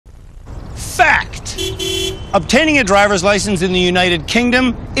Fact! Obtaining a driver's license in the United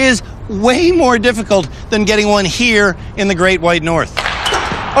Kingdom is way more difficult than getting one here in the Great White North.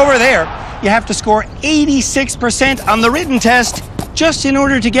 Over there, you have to score 86% on the written test just in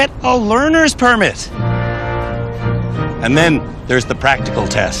order to get a learner's permit. And then there's the practical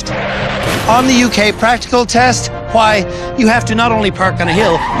test. On the UK practical test, why, you have to not only park on a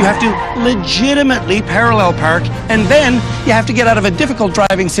hill, you have to legitimately parallel park, and then you have to get out of a difficult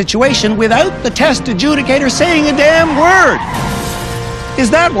driving situation without the test adjudicator saying a damn word. Is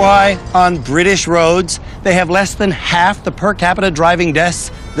that why on British roads they have less than half the per capita driving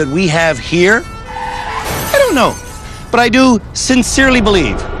deaths that we have here? I don't know, but I do sincerely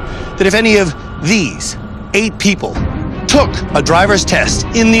believe that if any of these 8 people took a driver's test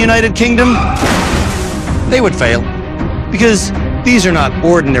in the United Kingdom, they would fail, because these are not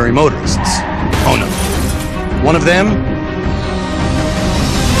ordinary motorists. Oh no. One of them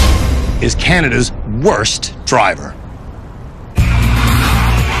is Canada's worst driver.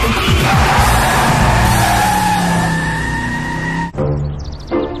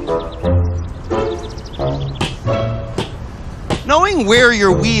 Knowing where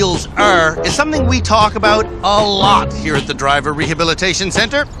your wheels are is something we talk about a lot here at the Driver Rehabilitation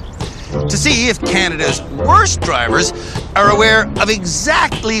Centre. To see if Canada's worst drivers are aware of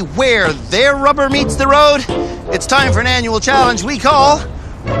exactly where their rubber meets the road, it's time for an annual challenge we call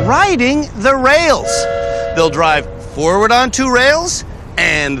Riding the Rails. They'll drive forward on 2 rails,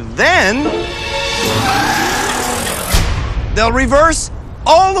 and then they'll reverse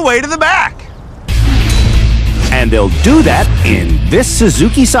all the way to the back. And they'll do that in this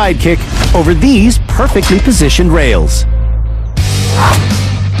Suzuki Sidekick over these perfectly positioned rails.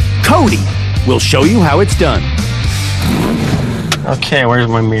 Cody will show you how it's done. Okay, where's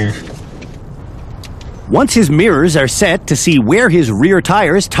my mirror? Once his mirrors are set to see where his rear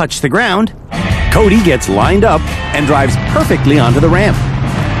tires touch the ground, Cody gets lined up and drives perfectly onto the ramp.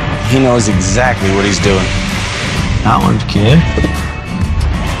 He knows exactly what he's doing. That one's good.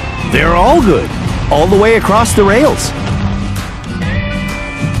 They're all good, all the way across the rails.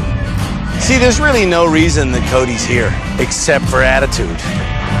 See, there's really no reason that Cody's here, except for attitude.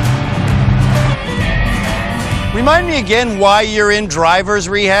 Remind me again why you're in driver's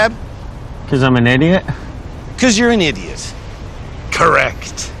rehab? Because I'm an idiot? Because you're an idiot.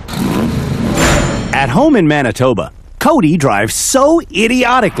 Correct. At home in Manitoba, Cody drives so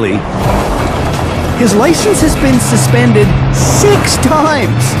idiotically, his license has been suspended 6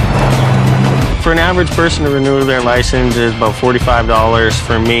 times. For an average person to renew their license is about $45.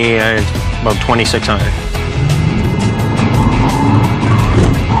 For me, it's about $2,600.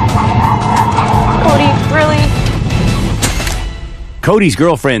 Cody, really? Cody's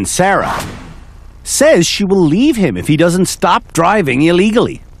girlfriend, Sarah, says she will leave him if he doesn't stop driving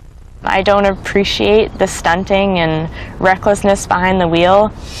illegally. I don't appreciate the stunting and recklessness behind the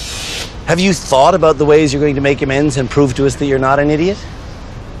wheel. Have you thought about the ways you're going to make amends and prove to us that you're not an idiot?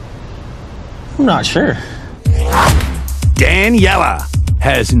 I'm not sure. Daniela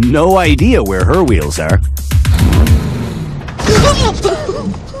has no idea where her wheels are.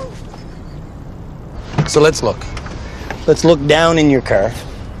 So let's look. Let's look down in your car.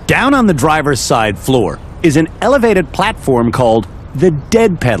 Down on the driver's side floor is an elevated platform called the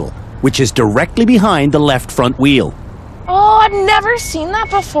dead pedal, which is directly behind the left front wheel. Oh, I've never seen that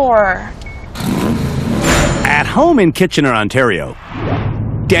before. At home in Kitchener, Ontario,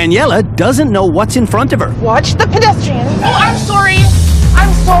 Daniela doesn't know what's in front of her. Watch the pedestrian. Oh, I'm sorry.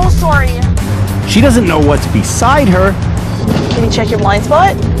 I'm so sorry. She doesn't know what's beside her. Can you check your blind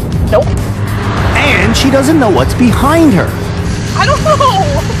spot? Nope. And she doesn't know what's behind her. I don't know.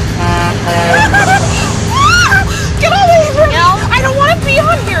 Get away from me. I don't want to be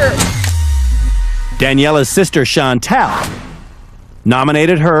on here. Daniela's sister, Chantal,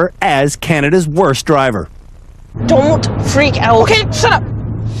 nominated her as Canada's worst driver. Don't freak out. Okay, shut up.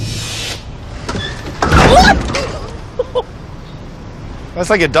 That's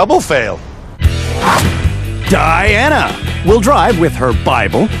like a double fail. Diana will drive with her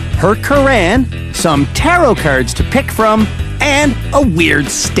Bible, her Quran, some tarot cards to pick from, and a weird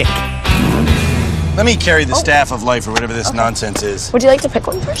stick. Let me carry the staff of life or whatever this nonsense is. Would you like to pick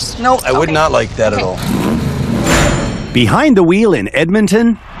one first? No, I would not like that at all. Behind the wheel in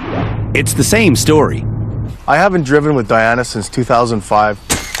Edmonton, it's the same story. I haven't driven with Diana since 2005.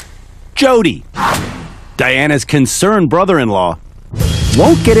 Jody, Diana's concerned brother-in-law,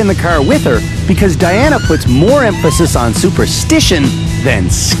 won't get in the car with her because Diana puts more emphasis on superstition than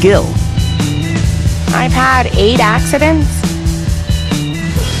skill. I've had 8 accidents.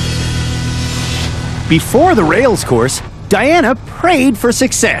 Before the rails course, Diana prayed for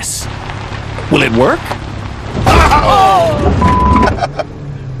success. Will it work?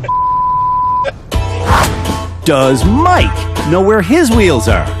 Does Mike know where his wheels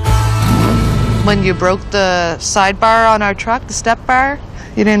are? When you broke the side bar on our truck, the step bar,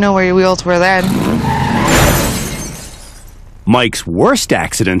 you didn't know where your wheels were then. Mike's worst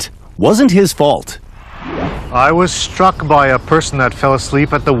accident wasn't his fault. I was struck by a person that fell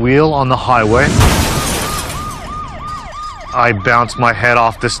asleep at the wheel on the highway. I bounced my head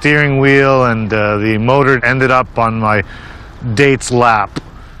off the steering wheel and the motor ended up on my date's lap.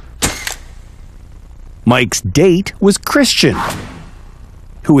 Mike's date was Christian,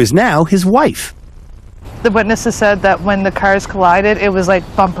 who is now his wife. The witnesses said that when the cars collided, it was like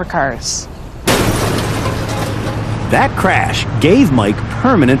bumper cars. That crash gave Mike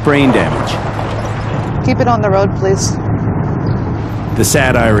permanent brain damage. Keep it on the road, please. The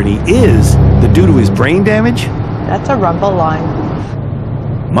sad irony is that due to his brain damage, That's a rumble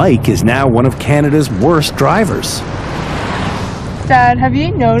line. Mike is now one of Canada's worst drivers. Dad, have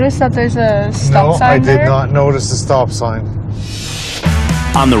you noticed that there's a stop sign there? I did not notice the stop sign.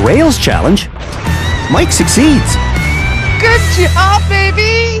 On the rails challenge, Mike succeeds. Good job,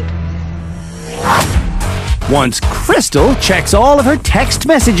 baby! Once Crystal checks all of her text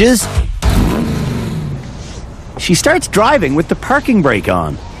messages, she starts driving with the parking brake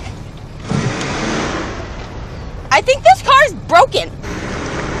on. I think this car is broken.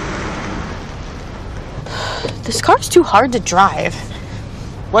 This car's too hard to drive.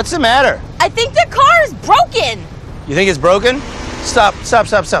 What's the matter? I think the car is broken. You think it's broken? Stop.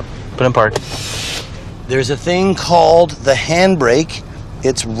 Put in park. There's a thing called the handbrake.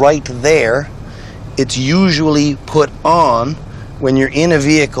 It's right there. It's usually put on when you're in a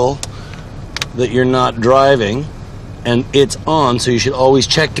vehicle that you're not driving, and it's on, so you should always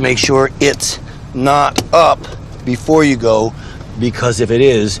check to make sure it's not up before you go, because if it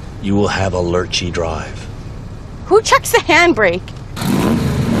is, you will have a lurchy drive. Who checks the handbrake?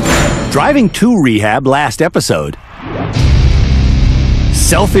 Driving to rehab last episode,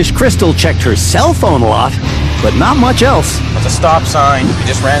 selfish Crystal checked her cell phone a lot, but not much else. It's a stop sign. We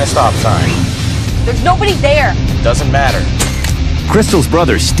just ran a stop sign. There's nobody there. Doesn't matter. Crystal's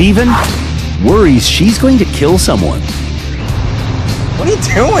brother, Steven, worries she's going to kill someone. What are you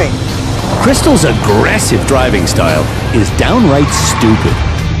doing? Crystal's aggressive driving style is downright stupid.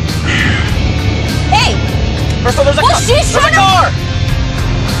 Hey! Crystal, there's a car. She's There's a trying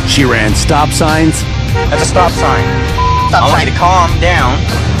car. She ran stop signs. That's a stop sign. I want you to calm down.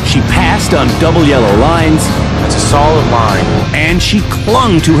 She passed on double yellow lines. That's a solid line. And she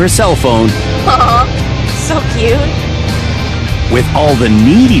clung to her cell phone Aw, so cute. with all the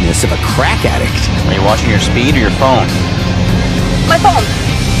neediness of a crack addict. Are you watching your speed or your phone? My phone.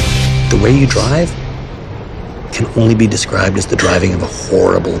 The way you drive can only be described as the driving of a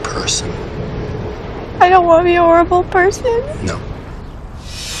horrible person. I don't want to be a horrible person. No.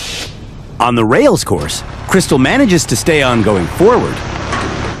 On the rails course, Crystal manages to stay on going forward.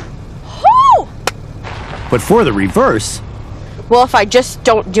 Whoo! But for the reverse, Well, if I just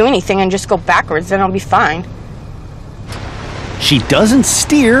don't do anything and just go backwards, then I'll be fine. she doesn't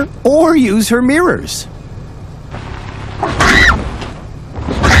steer or use her mirrors.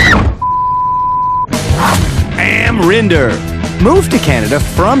 Amrinder moved to Canada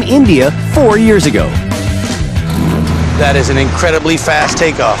from India 4 years ago. That is an incredibly fast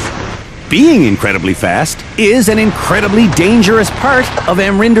takeoff. Being incredibly fast is an incredibly dangerous part of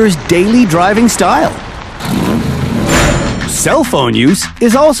Amrinder's daily driving style. Cell phone use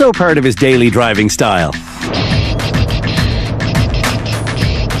is also part of his daily driving style.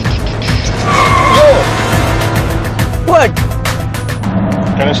 What?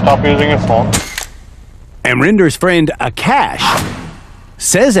 Can you stop using your phone? Amrinder's friend Akash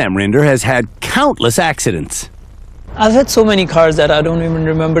says Amrinder has had countless accidents. I've had so many cars that I don't even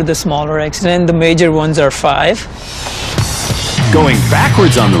remember the smaller accident. The major ones are 5. Going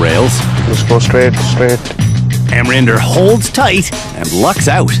backwards on the rails, Just go straight. Amrinder holds tight and lucks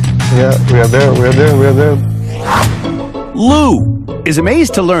out. Yeah, we are there. Lou is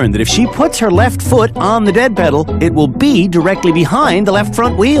amazed to learn that if she puts her left foot on the dead pedal, it will be directly behind the left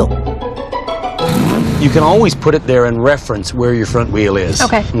front wheel. You can always put it there and reference where your front wheel is.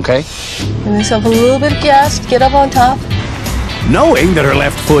 Okay. Okay? Give myself a little bit of gas, get up on top. Knowing that her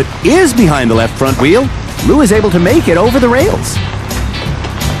left foot is behind the left front wheel, Lou is able to make it over the rails.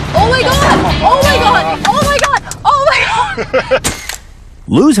 Oh my god! Oh my god! Oh my god! Oh my god!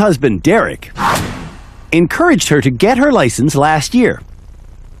 Lou's husband, Derek, encouraged her to get her license last year.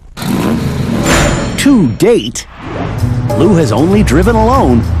 To date, Lou has only driven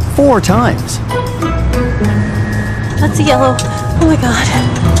alone 4 times. That's a yellow. Oh my god.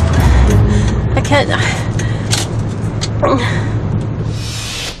 can't.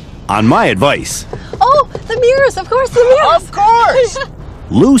 On my advice, Oh, the mirrors, of course, the mirrors. Of course!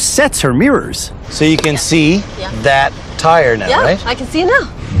 Lou sets her mirrors, So you can see that tire now, Yeah, right? I can see now.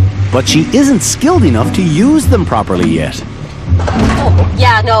 but she isn't skilled enough to use them properly yet. Oh,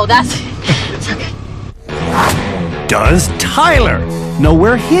 yeah, no, that's. Does Tyler know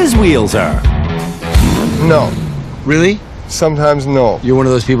where his wheels are? No. Really? Sometimes no. You're one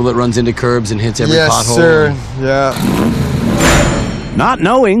of those people that runs into curbs and hits every Yes, pothole? sir. Yeah. Not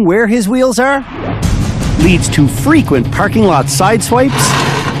knowing where his wheels are leads to frequent parking lot sideswipes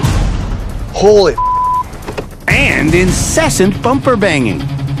Holy and incessant bumper banging.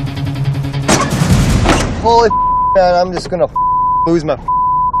 Holy man, I'm just gonna lose my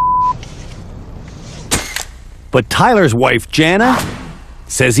But Tyler's wife, Jana,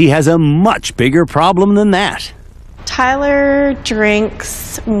 says he has a much bigger problem than that. Tyler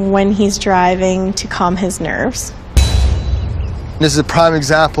drinks when he's driving to calm his nerves. This is a prime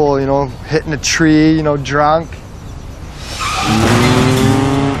example, you know, hitting a tree, you know, drunk.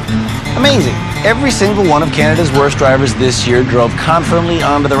 Amazing. Every single one of Canada's worst drivers this year drove confidently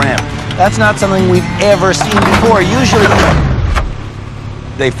onto the ramp. That's not something we've ever seen before. Usually,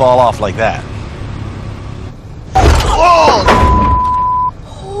 they fall off like that. Oh!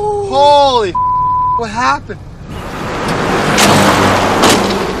 Holy what happened?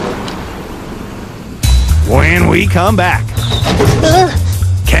 When we come back,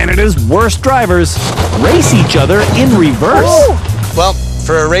 Canada's worst drivers race each other in reverse. Well,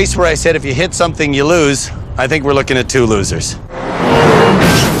 for a race where I said if you hit something, you lose, I think we're looking at two losers.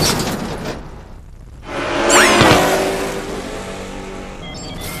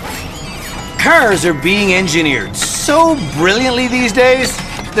 Cars are being engineered so brilliantly these days,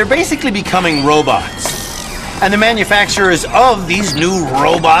 they're basically becoming robots. And the manufacturers of these new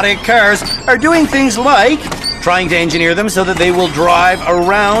robotic cars are doing things like trying to engineer them so that they will drive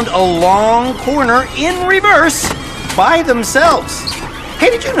around a long corner in reverse by themselves. Hey,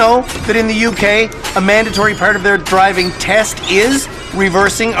 did you know that in the UK, a mandatory part of their driving test is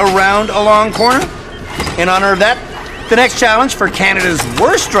reversing around a long corner? In honor of that, the next challenge for Canada's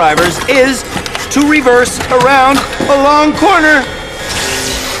worst drivers is to reverse around a long corner.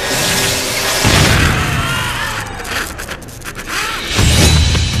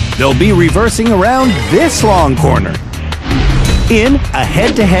 They'll be reversing around this long corner in a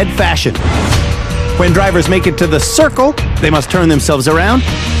head-to-head fashion. When drivers make it to the circle, they must turn themselves around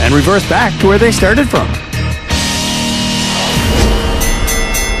and reverse back to where they started from.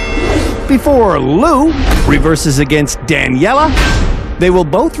 Before Lou reverses against Daniela, they will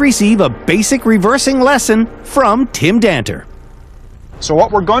both receive a basic reversing lesson from Tim Danter. So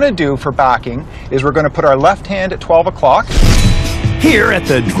what we're going to do for backing is we're going to put our left hand at 12 o'clock. Here at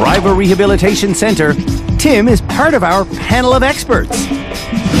the Driver Rehabilitation Center, Tim is part of our panel of experts.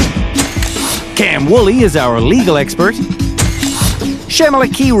 Cam Woolley is our legal expert. Shamala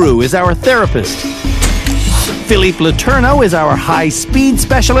Kiru is our therapist. Philippe Letourneau is our high-speed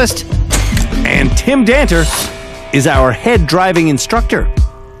specialist. And Tim Danter is our head driving instructor.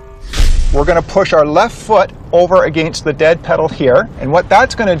 We're going to push our left foot over against the dead pedal here. And what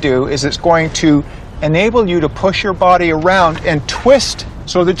that's going to do is it's going to enable you to push your body around and twist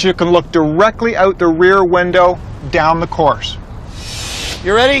so that you can look directly out the rear window down the course.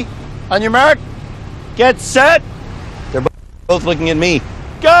 You ready? On your mark, get set. They're both looking at me.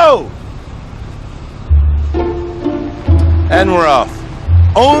 Go! And we're off.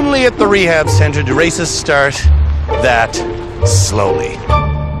 Only at the rehab center do races start that slowly.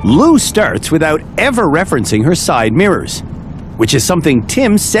 Lou starts without ever referencing her side mirrors, which is something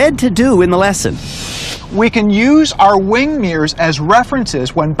Tim said to do in the lesson. We can use our wing mirrors as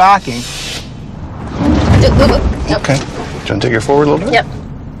references when backing. Okay. Do you want to take her forward a little bit? Yep.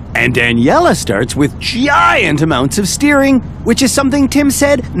 And Daniela starts with giant amounts of steering, which is something Tim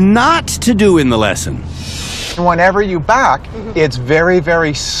said not to do in the lesson. Whenever you back, it's very,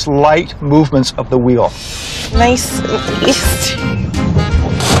 very slight movements of the wheel. Nice.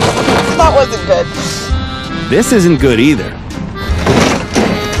 That wasn't good. This isn't good either.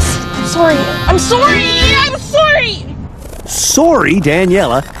 Sorry. I'm sorry. I'm sorry. Sorry,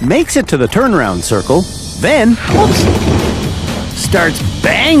 Daniela makes it to the turnaround circle, then starts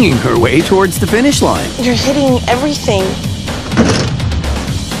banging her way towards the finish line. You're hitting everything.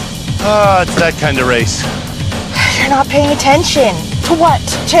 Oh, it's that kind of race. You're not paying attention. To what?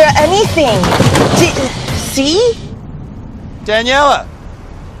 To anything. See? Daniela,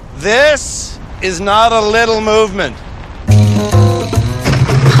 this is not a little movement.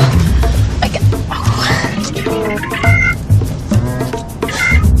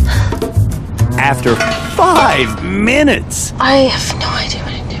 After 5 minutes, I have no idea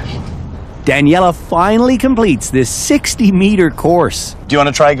what I'm doing. Daniela finally completes this 60-meter course. Do you want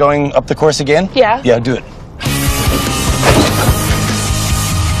to try going up the course again? Yeah. Yeah, do it.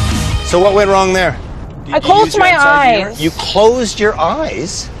 So what went wrong there? I closed my eyes. You closed your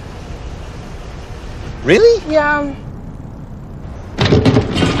eyes? Really? Yeah.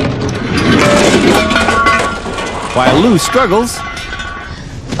 While Lou struggles,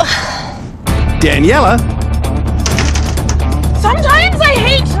 Daniela Sometimes I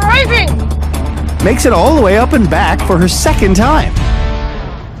hate driving. makes it all the way up and back for her second time.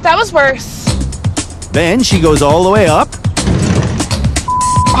 That was worse. Then she goes all the way up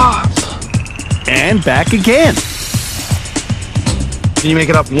and back again. Can you make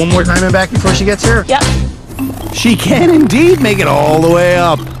it up one more time and back before she gets here? Yep. She can indeed make it all the way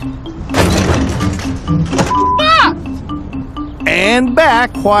up and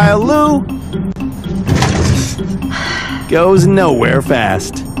back while Lou goes nowhere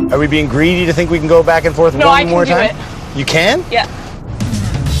fast. Are we being greedy to think we can go back and forth No, I one can more do time? it. You can? Yeah.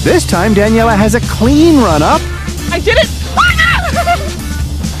 This time Daniela has a clean run up I did it.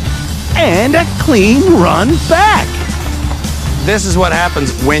 and a clean run back. This is what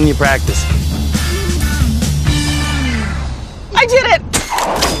happens when you practice. I did it.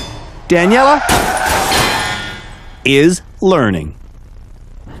 Daniela is learning.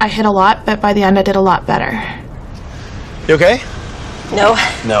 I hit a lot, but by the end I did a lot better. You okay? No.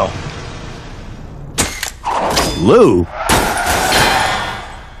 No. Lou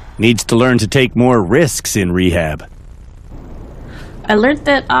needs to learn to take more risks in rehab. I learned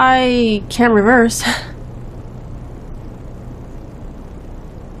that I can't reverse.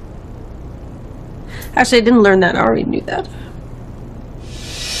 Actually, I didn't learn that. I already knew that.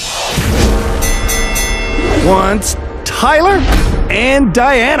 Once Tyler and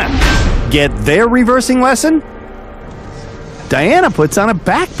Diana get their reversing lesson, Diana puts on a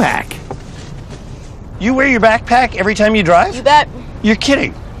backpack. You wear your backpack every time you drive? You bet. You're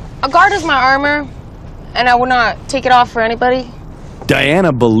kidding. A guard is my armor, and I will not take it off for anybody.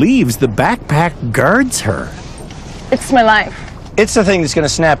 Diana believes the backpack guards her. It's my life. It's the thing that's going to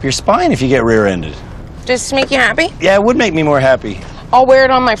snap your spine if you get rear-ended. Does this make you happy? Yeah, it would make me more happy. I'll wear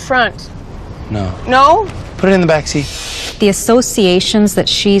it on my front. No. No? Put it in the back seat. The associations that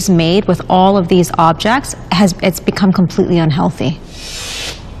she's made with all of these objects it's become completely unhealthy.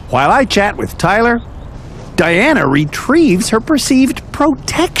 While I chat with Tyler, Diana retrieves her perceived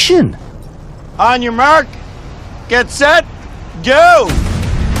protection. On your mark, get set, go!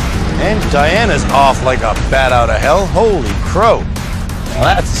 And Diana's off like a bat out of hell. Holy crow. Well,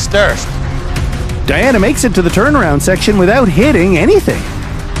 that's a start. Diana makes it to the turnaround section without hitting anything.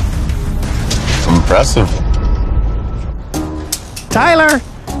 Impressive. Tyler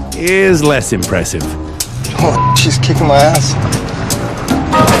is less impressive. Oh, she's kicking my ass.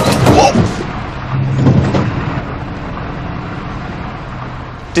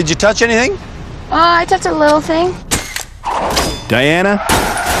 Did you touch anything? I touched a little thing. Diana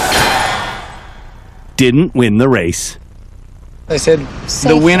didn't win the race. I said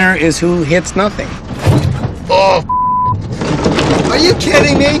the winner is who hits nothing. Oh, are you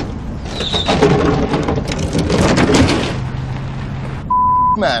kidding me?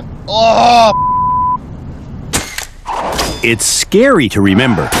 Man. Oh. It's scary to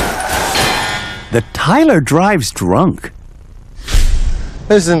remember that Tyler drives drunk.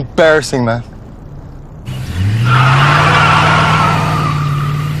 This is embarrassing, man.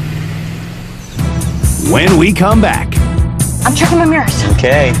 When we come back, I'm checking my mirrors.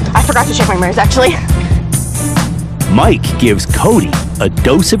 Okay. I forgot to check my mirrors, actually. Mike gives Cody a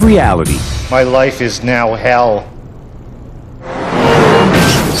dose of reality. My life is now hell.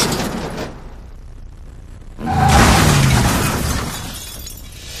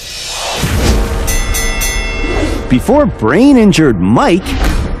 Before brain-injured Mike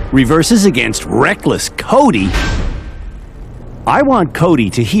reverses against reckless Cody, I want Cody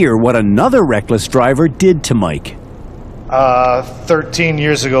to hear what another reckless driver did to Mike. 13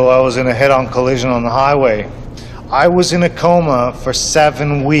 years ago, I was in a head-on collision on the highway. I was in a coma for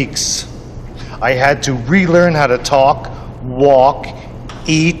 7 weeks. I had to relearn how to talk, walk,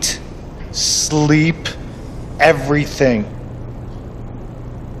 eat, sleep, everything.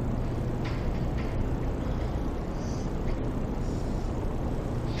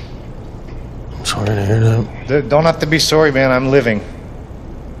 Sorry to hear that. Don't have to be sorry, man. I'm living.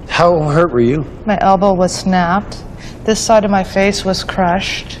 How hurt were you? My elbow was snapped. This side of my face was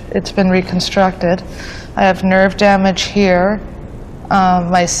crushed. It's been reconstructed. I have nerve damage here.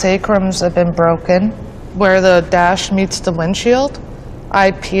 My sacrums have been broken. Where the dash meets the windshield,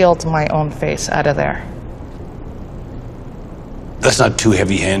 I peeled my own face out of there. That's not too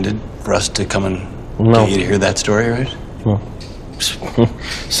heavy-handed for us to come and get you to hear that story, right? Well,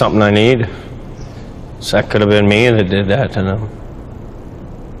 something I need. So that could have been me that did that to them.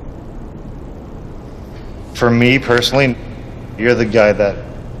 For me personally, you're the guy that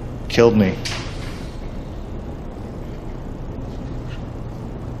killed me.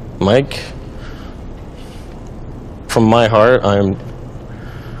 Mike, from my heart, I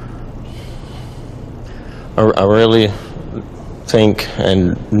really think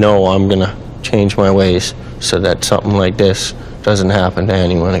and know I'm gonna change my ways so that something like this doesn't happen to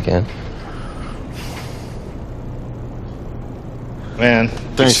anyone again. Man,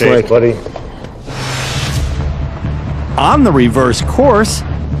 thanks, safe, Mike. buddy. On the reverse course,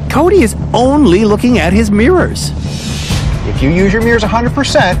 Cody is only looking at his mirrors. If you use your mirrors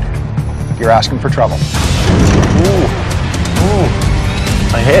 100%, you're asking for trouble. Ooh. Ooh.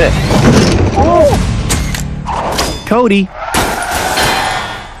 I hit it. Ooh. Cody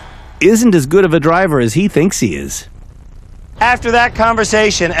isn't as good of a driver as he thinks he is. After that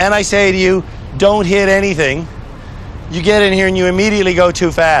conversation, and I say to you, don't hit anything, you get in here and you immediately go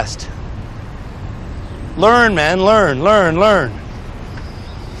too fast. Learn, man, learn.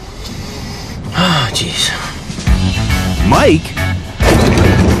 Ah, jeez. Mike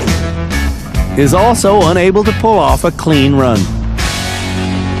is also unable to pull off a clean run.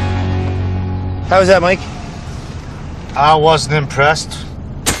 How was that, Mike? I wasn't impressed.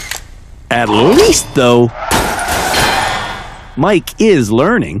 At least, though, Mike is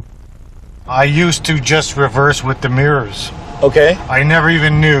learning. I used to just reverse with the mirrors. Okay. I never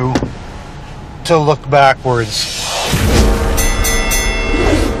even knew to look backwards.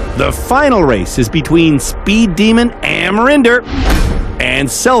 The final race is between speed demon Amarinder and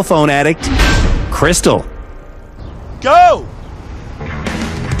cell phone addict Crystal. Go!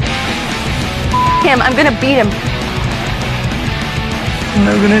 Him, I'm gonna beat him. I'm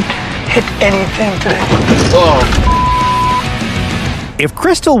not gonna hit anything today. Oh. If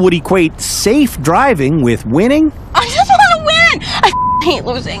Crystal would equate safe driving with winning, I just want to win. I hate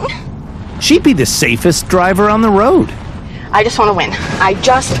losing. she'd be the safest driver on the road. I just want to win. I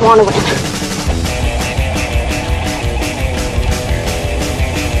just want to win.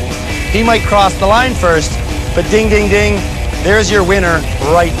 He might cross the line first, but ding, ding, ding, there's your winner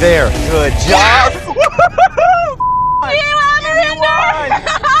right there. Good job.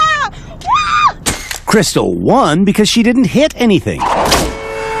 Crystal won because she didn't hit anything.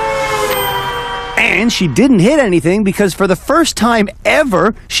 And she didn't hit anything because for the first time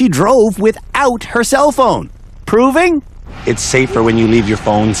ever, she drove without her cell phone. Proving It's safer when you leave your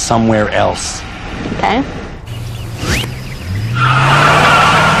phone somewhere else. Okay.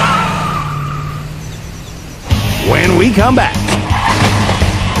 when we come back,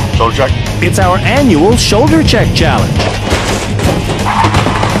 Shoulder check. it's our annual shoulder check challenge.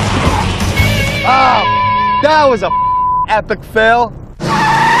 Oh, that was a epic fail.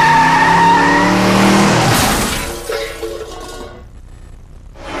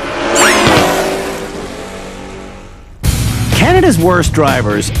 Canada's worst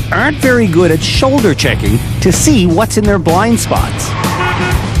drivers aren't very good at shoulder checking to see what's in their blind spots.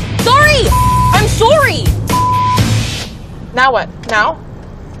 Sorry! I'm sorry! Now what? Now?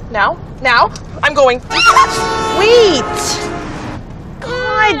 I'm going. Wait!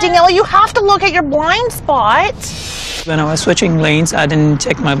 God, Daniela, you have to look at your blind spot. When I was switching lanes, I didn't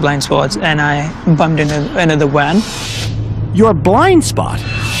check my blind spots and I bumped into another van. Your blind spot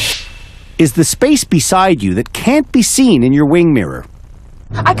is the space beside you that can't be seen in your wing mirror.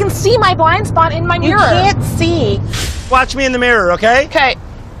 I can see my blind spot in my mirror. You can't see. Watch me in the mirror, okay? Okay.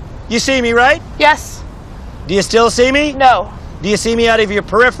 You see me, right? Yes. Do you still see me? No. Do you see me out of your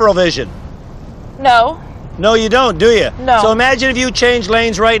peripheral vision? No. No, you don't, do you? No. So imagine if you change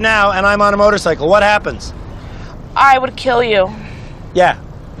lanes right now and I'm on a motorcycle. What happens? I would kill you. Yeah,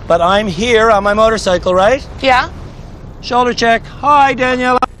 but I'm here on my motorcycle, right? Yeah? Shoulder check. Hi,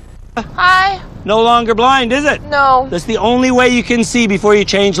 Daniela. Hi. No longer blind, is it? No. That's the only way you can see before you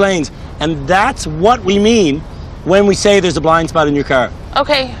change lanes. And that's what we mean when we say there's a blind spot in your car.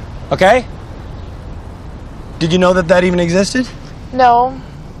 Okay. Okay? Did you know that that even existed? No.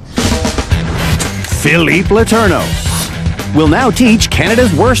 Philippe Letourneau will now teach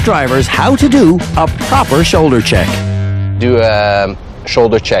Canada's worst drivers how to do a proper shoulder check. Do a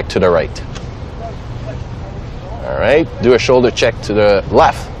shoulder check to the right. All right. Do a shoulder check to the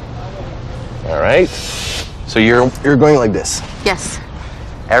left. All right. So you're going like this. Yes.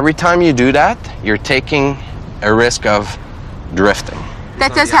 Every time you do that, you're taking a risk of drifting.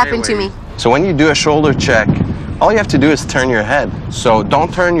 That does happen to me. So when you do a shoulder check All you have to do is turn your head. So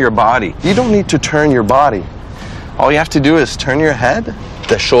don't turn your body. You don't need to turn your body. All you have to do is turn your head.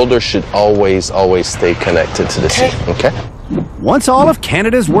 The shoulder should always stay connected to the seat, okay? Once all of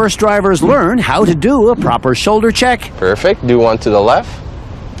Canada's worst drivers learn how to do a proper shoulder check. Perfect. Do one to the left.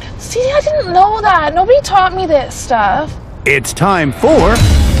 See, I didn't know that. Nobody taught me this stuff. It's time for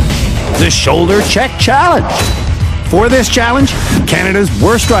the Shoulder Check Challenge. For this challenge, Canada's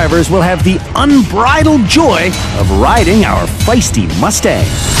worst drivers will have the unbridled joy of riding our feisty Mustang.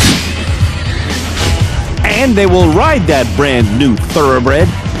 And they will ride that brand new thoroughbred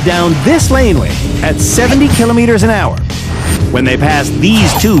down this laneway at 70 kilometers an hour. When they pass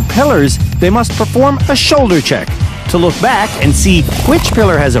these two pillars, they must perform a shoulder check to look back and see which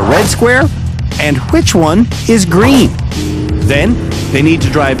pillar has a red square and which one is green. Then, they need to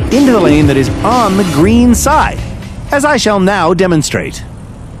drive into the lane that is on the green side, as I shall now demonstrate.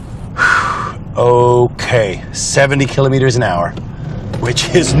 Okay, 70 kilometers an hour, which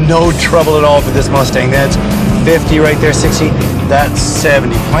is no trouble at all for this Mustang. That's 50 right there, 60, that's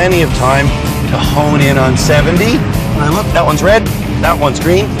 70. Plenty of time to hone in on 70. And look, that one's red, that one's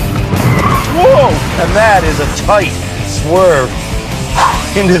green. Whoa, and that is a tight swerve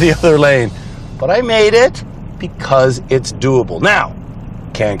into the other lane. But I made it because it's doable. Now,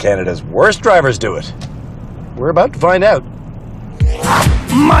 can Canada's worst drivers do it? We're about to find out.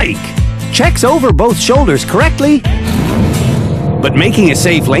 Mike checks over both shoulders correctly, but making a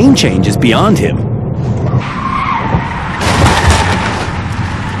safe lane change is beyond him.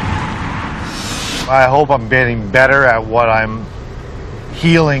 I hope I'm getting better at what I'm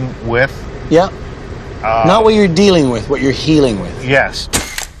healing with. Yeah. Not what you're dealing with, what you're healing with. Yes.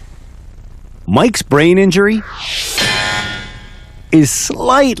 Mike's brain injury is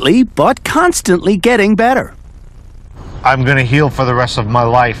slightly but constantly getting better. I'm going to heal for the rest of my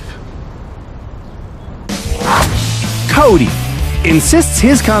life. Cody insists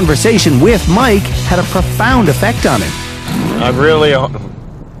his conversation with Mike had a profound effect on him. I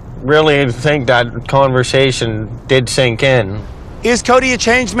really think that conversation did sink in. Is Cody a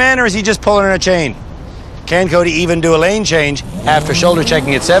changed man, or is he just pulling on a chain? Can Cody even do a lane change after shoulder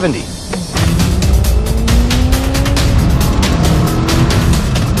checking at 70?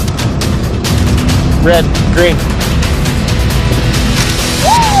 Red, green.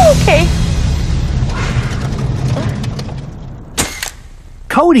 Woo, okay.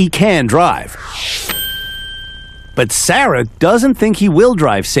 Cody can drive, but Sarah doesn't think he will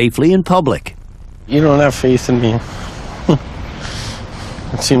drive safely in public. You don't have faith in me.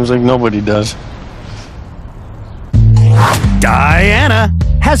 It seems like nobody does. Diana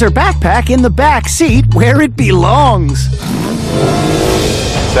has her backpack in the back seat where it belongs.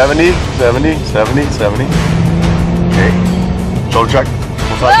 70, 70, 70, 70. Okay. Shoulder check.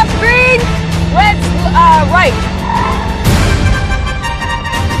 Left green, red, right.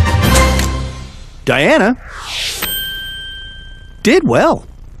 Diana did well.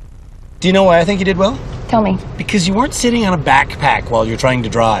 Do you know why I think you did well? Tell me. Because you weren't sitting on a backpack while you're trying to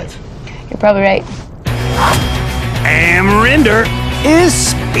drive. You're probably right. Amrinder is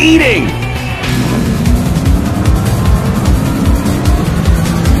speeding.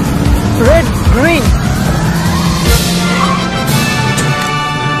 Red, green.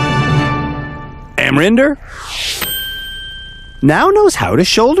 Amrinder now knows how to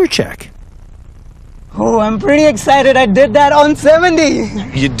shoulder check. Oh, I'm pretty excited. I did that on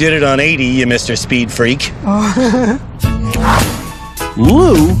 70. You did it on 80, you Mr. Speed Freak. Oh.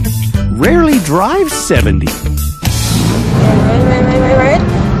 Lou rarely drives 70. Ready.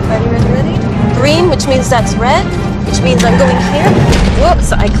 Green, which means that's red, which means I'm going here.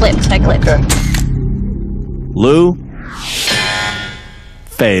 Whoops, I clipped. Okay. Lou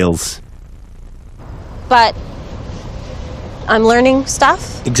fails. But I'm learning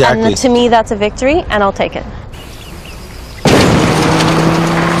stuff. Exactly. And to me, that's a victory, and I'll take it.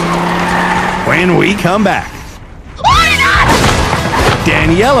 When we come back,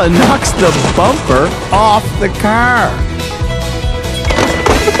 Daniela knocks the bumper off the car.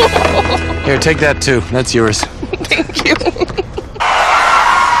 Here, take that too. That's yours. Thank you.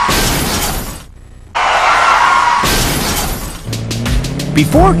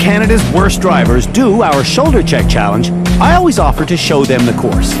 Before Canada's worst drivers do our shoulder check challenge, I always offer to show them the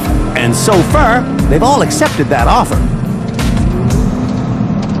course. And so far, they've all accepted that offer.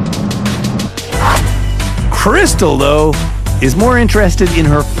 Crystal, though, is more interested in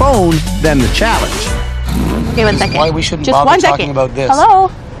her phone than the challenge. Okay, 1 second. Why we shouldn't Just bother 1 talking second. about this. Hello?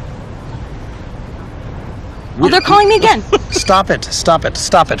 Oh, they're calling me again. Stop it. Stop it.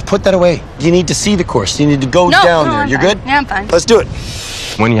 Stop it. Put that away. You need to see the course. You need to go No, down no, there. I'm You're fine. good? Yeah, I'm fine. Let's do it.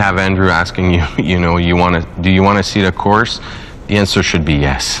 When you have Andrew asking you, do you want to see the course? The answer should be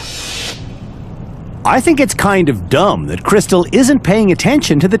yes. I think it's kind of dumb that Crystal isn't paying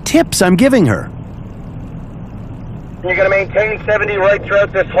attention to the tips I'm giving her. You're going to maintain 70 right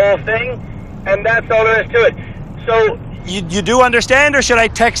throughout this whole thing, and that's all there is to it. So, You do understand, or should I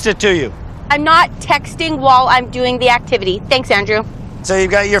text it to you? I'm not texting while I'm doing the activity. Thanks, Andrew. So you've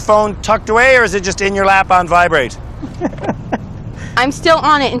got your phone tucked away, or is it just in your lap on vibrate? I'm still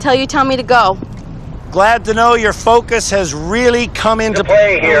on it until you tell me to go. Glad to know your focus has really come into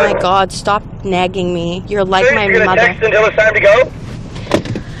play here. Oh my God, stop nagging me. You're like my you're going to mother. text until it's time to go?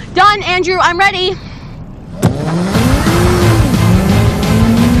 Done, Andrew, I'm ready.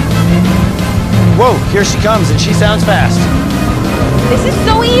 Whoa, here she comes, and she sounds fast. This is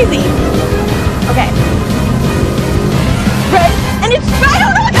so easy. Okay. Red, and it's I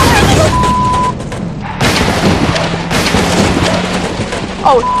don't know what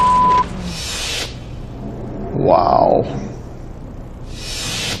Oh. Wow.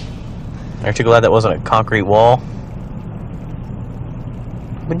 Aren't you glad that wasn't a concrete wall?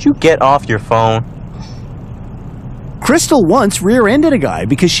 Would you get off your phone? Crystal once rear-ended a guy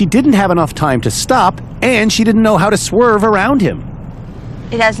because she didn't have enough time to stop and she didn't know how to swerve around him.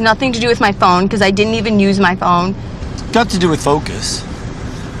 It has nothing to do with my phone because I didn't even use my phone. It's got to do with focus.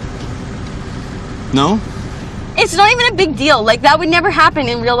 No? It's not even a big deal. Like, that would never happen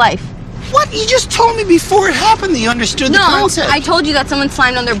in real life. What? You just told me before it happened that you understood the concept. No, I told you that someone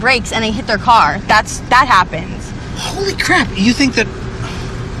slammed on their brakes and they hit their car. That happens. Holy crap. You think that...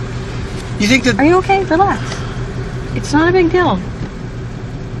 Are you okay? Relax. It's not a big deal.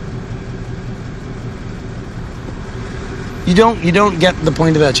 You don't get the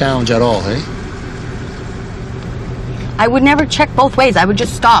point of that challenge at all, eh? I would never check both ways. I would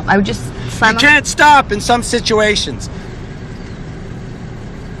just stop. I would just slam. You can't stop in some situations.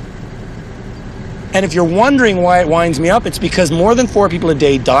 And if you're wondering why it winds me up, it's because more than 4 people a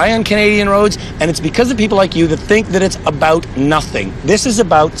day die on Canadian roads, and it's because of people like you that think that it's about nothing. This is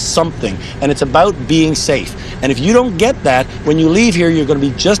about something, and it's about being safe. And if you don't get that, when you leave here, you're going to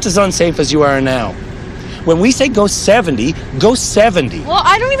be just as unsafe as you are now. When we say go 70, go 70. Well,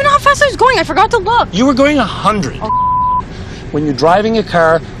 I don't even know how fast I was going. I forgot to look. You were going 100. Oh. When you're driving a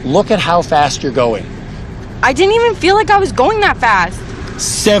car, look at how fast you're going. I didn't even feel like I was going that fast.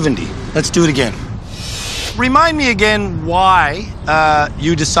 70. Let's do it again. Remind me again why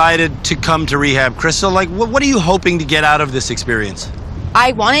you decided to come to rehab, Crystal. Like, what are you hoping to get out of this experience?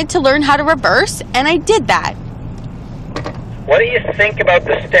 I wanted to learn how to reverse, and I did that. What do you think about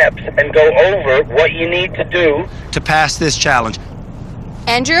the steps and go over what you need to do to pass this challenge?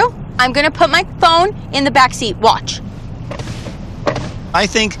 Andrew, I'm going to put my phone in the back seat. Watch. I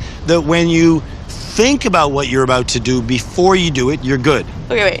think that when you think about what you're about to do before you do it, you're good.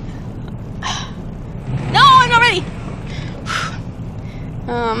 Okay, wait. No, I'm not ready.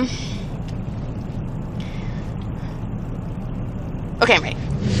 Okay, I'm ready.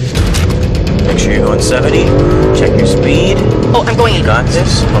 Make sure you're going 70. Check your speed. Oh, I'm going 80. You got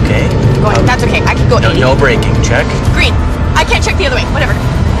this? Okay. Going. That's okay. I can go 80. No braking. Check. Green. I can't check the other way. Whatever.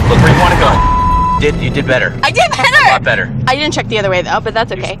 Look where you want to go. You did better. I did better. A lot better. I didn't check the other way though, but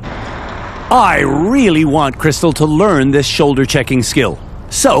that's okay. I really want Crystal to learn this shoulder-checking skill.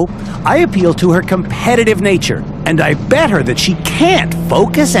 So, I appeal to her competitive nature, and I bet her that she can't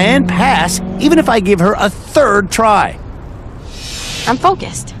focus and pass even if I give her a 3rd try. I'm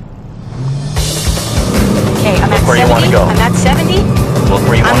focused. Okay, I'm at 70. Where you want to go? I'm at 70. Look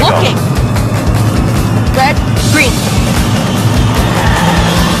where you want to go. I'm looking. Red, green.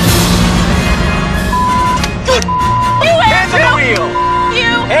 Hands on the wheel.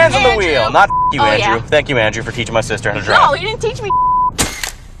 Hands on the wheel. Not you, Oh, Andrew. yeah. Thank you, Andrew, for teaching my sister how to drive. No, you didn't teach me.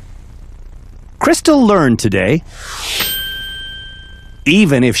 Crystal learned today,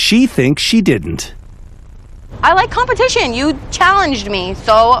 even if she thinks she didn't. I like competition. You challenged me,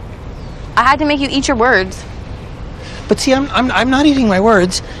 so I had to make you eat your words. But see, I'm not eating my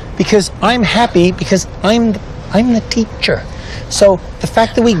words because I'm happy because I'm the teacher. So the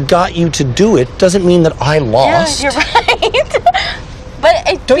fact that we got you to do it doesn't mean that I lost. Yeah, you're right. But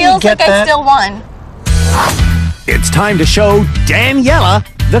it Don't you feels get like that? I still won. It's time to show Daniela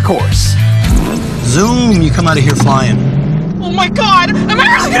the course. Zoom, you come out of here flying. Oh my God! Am I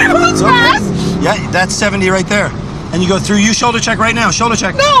really gonna go this fast? Yeah, that's 70 right there. And you go through, you shoulder check right now. Shoulder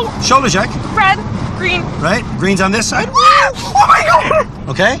check. No! Shoulder check. Red, green. Right? Green's on this side. Oh my God!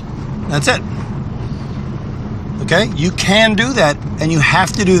 Okay? That's it. Okay? You can do that, and you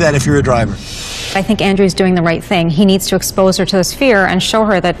have to do that if you're a driver. I think Andrew's doing the right thing. He needs to expose her to this fear and show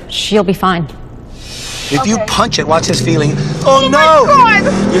her that she'll be fine. If you punch it, watch his feeling. Oh no! My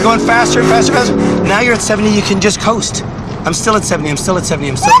God. You're going faster and faster and faster. Now you're at 70, you can just coast. I'm still at 70, I'm still at 70,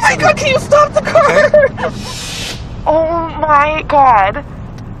 I'm still at 70. Oh my God, can you stop the car? Okay. Oh my God.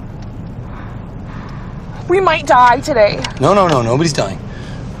 We might die today. No, nobody's dying.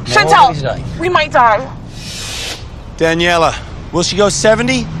 Chantel, we might die. Daniela, will she go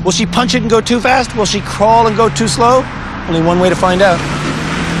 70? Will she punch it and go too fast? Will she crawl and go too slow? Only one way to find out.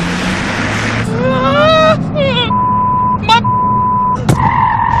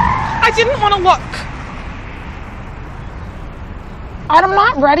 I didn't want to look. I'm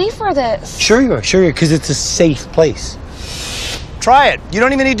not ready for this. Sure you are, because it's a safe place. Try it. You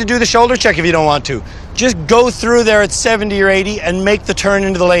don't even need to do the shoulder check if you don't want to. Just go through there at 70 or 80 and make the turn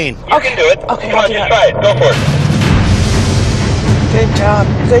into the lane. You can do it. Okay, Come on, just try it. Go for it. Good job.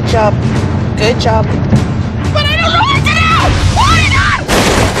 Good job. Good job. But I don't know what to do! What?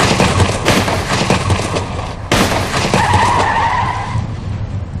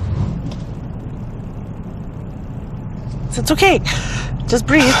 It's okay. Just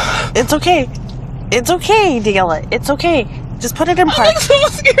breathe. It's okay. It's okay, Daniela. It's okay. Just put it in park. I'm so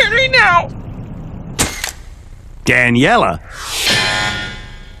scared right now. Daniela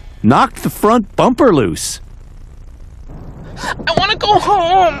knocked the front bumper loose. I want to go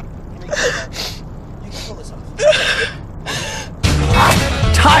home.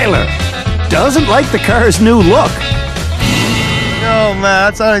 Tyler doesn't like the car's new look. No, man,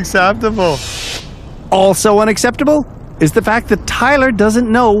 that's unacceptable. Also unacceptable is the fact that Tyler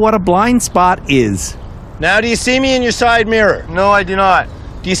doesn't know what a blind spot is. Now, do you see me in your side mirror? No, I do not.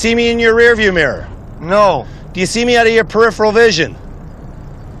 Do you see me in your rear view mirror? No. Do you see me out of your peripheral vision?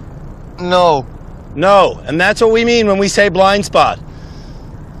 No. No, and that's what we mean when we say blind spot.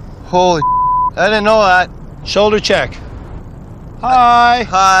 Holy I didn't know that. Shoulder check. Hi.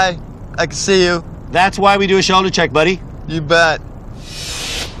 Hi. I can see you. That's why we do a shoulder check, buddy. You bet.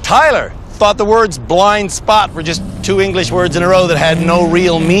 Tyler thought the words blind spot were just two English words in a row that had no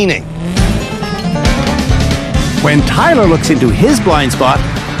real meaning. When Tyler looks into his blind spot,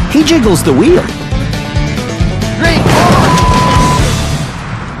 he jiggles the wheel. Great.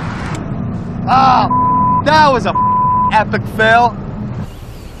 Oh, that was a epic fail.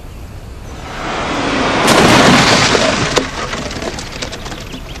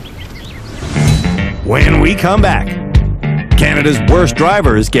 When we come back, Canada's worst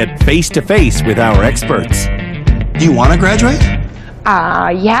drivers get face-to-face with our experts. Do you want to graduate?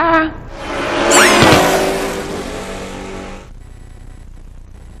 Yeah.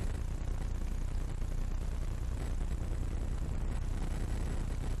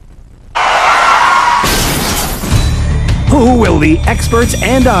 Who will the experts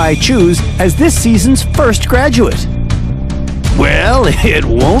and I choose as this season's first graduate? Well, it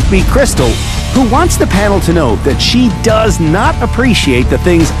won't be Crystal, who wants the panel to know that she does not appreciate the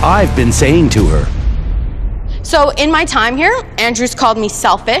things I've been saying to her. So in my time here, Andrew's called me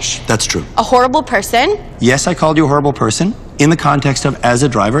selfish, That's true. a horrible person. Yes, I called you a horrible person in the context of as a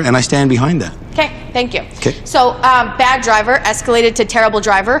driver, and I stand behind that. Okay, thank you. Okay. So bad driver escalated to terrible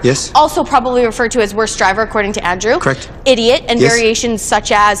driver. Yes. Also probably referred to as worst driver according to Andrew. Correct. Idiot and Yes. variations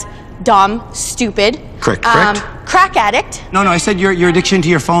such as dumb, stupid. Correct. Crack addict. No, I said your addiction to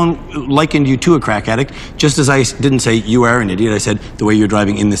your phone likened you to a crack addict, just as I didn't say you are an idiot. I said the way you're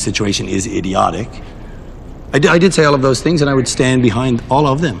driving in this situation is idiotic. I did say all of those things, and I would stand behind all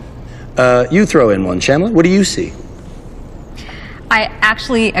of them. You throw in one, Shamla. What do you see? I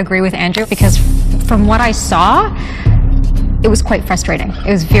actually agree with Andrew because from what I saw, it was quite frustrating.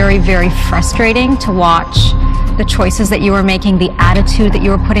 It was very, very frustrating to watch the choices that you were making, the attitude that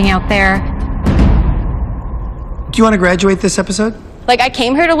you were putting out there. Do you want to graduate this episode? Like, I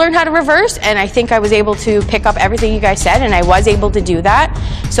came here to learn how to reverse, and I think I was able to pick up everything you guys said, and I was able to do that.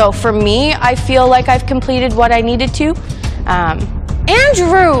 So for me, I feel like I've completed what I needed to.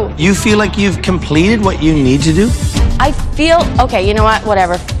 Andrew! You feel like you've completed what you need to do? I feel, okay, you know what,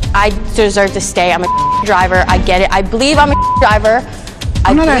 whatever. I deserve to stay. I'm a driver. I get it. I believe I'm a driver.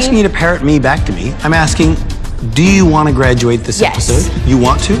 I'm not asking you to parrot me back to me. I'm asking, do you want to graduate this episode? You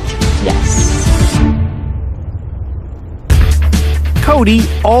want to? Yes. Cody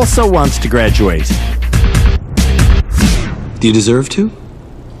also wants to graduate. Do you deserve to?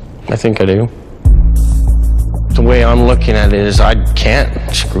 I think I do. The way I'm looking at it is I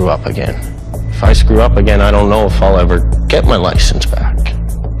can't screw up again. If I screw up again, I don't know if I'll ever get my license back.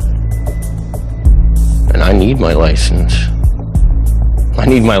 And I need my license. I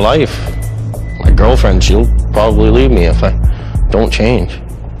need my life. My girlfriend, she'll probably leave me if I don't change.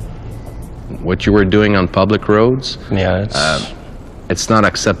 what you were doing on public roads, yeah, it's not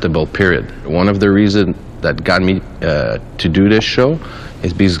acceptable, period. One of the reasons that got me to do this show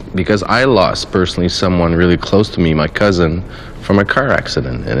is because I lost personally someone really close to me, my cousin, from a car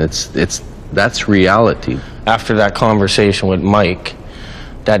accident, and that's reality. After that conversation with Mike,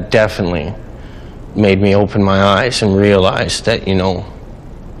 that definitely made me open my eyes and realize that, you know,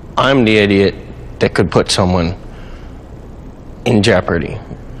 I'm the idiot that could put someone in jeopardy.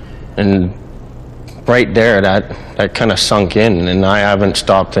 And right there, that kind of sunk in, and I haven't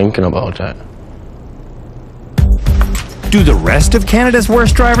stopped thinking about that. Do the rest of Canada's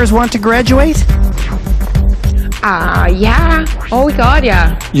worst drivers want to graduate? Yeah. Oh God,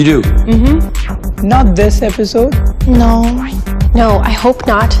 yeah. You do? Mm-hmm. Not this episode? No. No, I hope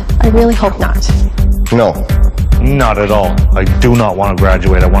not. I really hope not. No. Not at all. I do not want to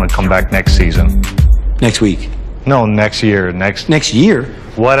graduate. I want to come back next season. Next week? No, next year. Next year?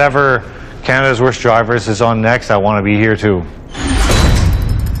 Whatever Canada's Worst Drivers is on next, I want to be here too.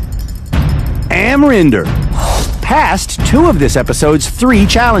 Amrinder passed 2 of this episode's 3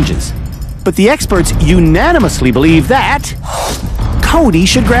 challenges, but the experts unanimously believe that Cody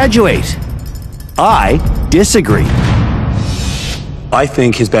should graduate. I disagree. I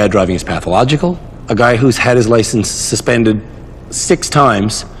think his bad driving is pathological. A guy who's had his license suspended 6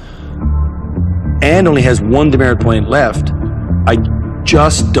 times and only has 1 demerit point left, I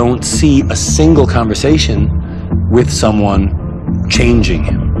just don't see a single conversation with someone changing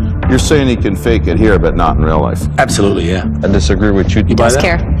him. You're saying he can fake it here, but not in real life? Absolutely, yeah. I disagree with you. You buy that?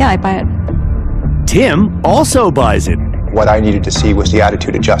 Yeah, I buy it. Tim also buys it. What I needed to see was the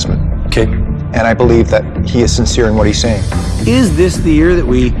attitude adjustment. Okay. And I believe that he is sincere in what he's saying. Is this the year that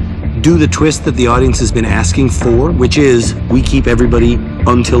we do the twist that the audience has been asking for, which is we keep everybody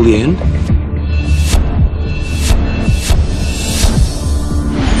until the end?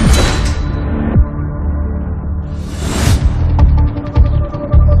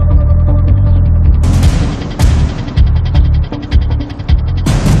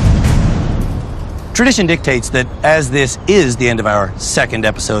 Tradition dictates that as this is the end of our 2nd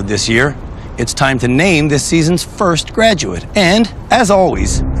episode this year, it's time to name this season's first graduate. And, as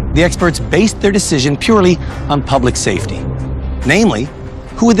always, the experts based their decision purely on public safety. Namely,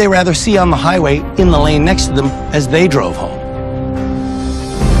 who would they rather see on the highway in the lane next to them as they drove home?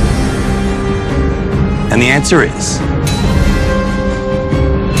 And the answer is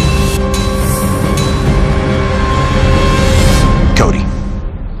Cody.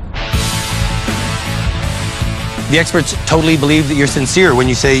 The experts totally believe that you're sincere when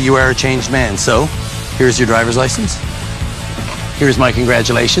you say you are a changed man. So, here's your driver's license. Here's my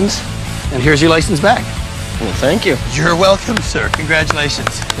congratulations. And here's your license back. Well, thank you. You're welcome, sir. Congratulations.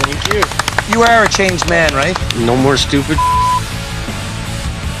 Thank you. You are a changed man, right? No more stupid.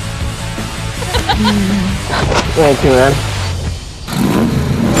 Thank you, man.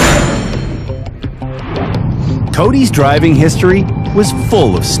 Cody's driving history was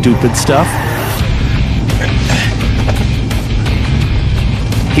full of stupid stuff.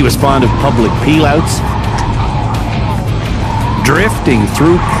 He was fond of public peel-outs, drifting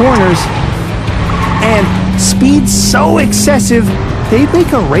through corners, and speeds so excessive they'd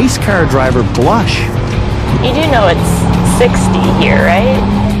make a race car driver blush. You do know it's 60 here, right?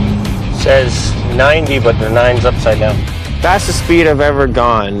 Says 90, but the 9's upside down. Fastest speed I've ever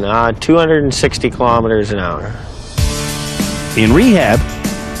gone, 260 kilometers an hour. In rehab,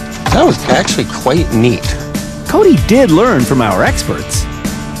 that was actually quite neat. Cody did learn from our experts.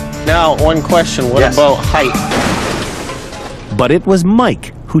 Now, one question, what about height? But it was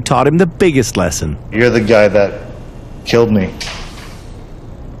Mike who taught him the biggest lesson. You're the guy that killed me.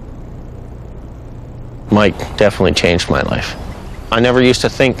 Mike definitely changed my life. I never used to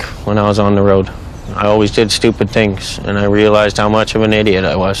think when I was on the road. I always did stupid things, and I realized how much of an idiot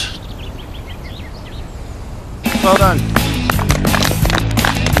I was. Well done.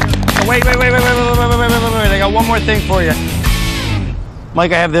 Oh, wait. I got one more thing for you.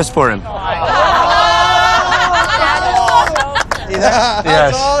 Mike, I have this for him. Yeah,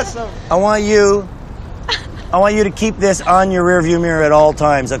 yes. that's awesome. I want you to keep this on your rearview mirror at all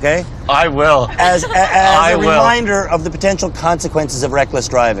times, okay? I will. As a reminder of the potential consequences of reckless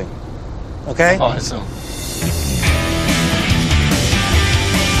driving. Okay? Awesome.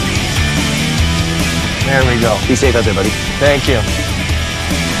 There we go. Be safe out there, buddy. Thank you.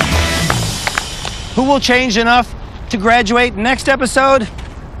 Who will change enough to graduate next episode?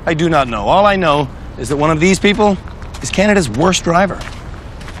 I do not know. All I know is that one of these people is Canada's worst driver.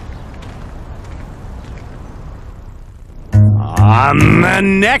 On the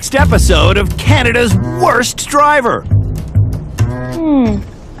next episode of Canada's Worst Driver.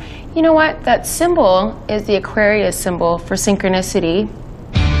 You You know what? That symbol is the Aquarius symbol for synchronicity.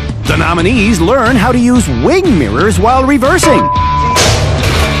 The nominees learn how to use wing mirrors while reversing.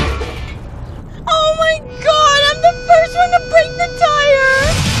 Oh my god, I'm the first one to break the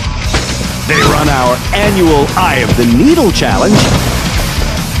tire! They run our annual Eye of the Needle challenge.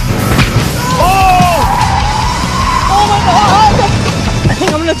 Oh my god! I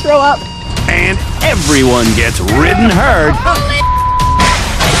think I'm gonna throw up. And everyone gets ridden hard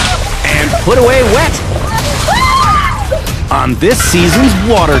and put away wet on this season's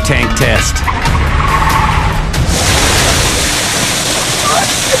water tank test.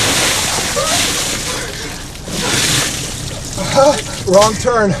 Wrong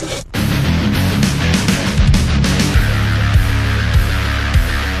turn.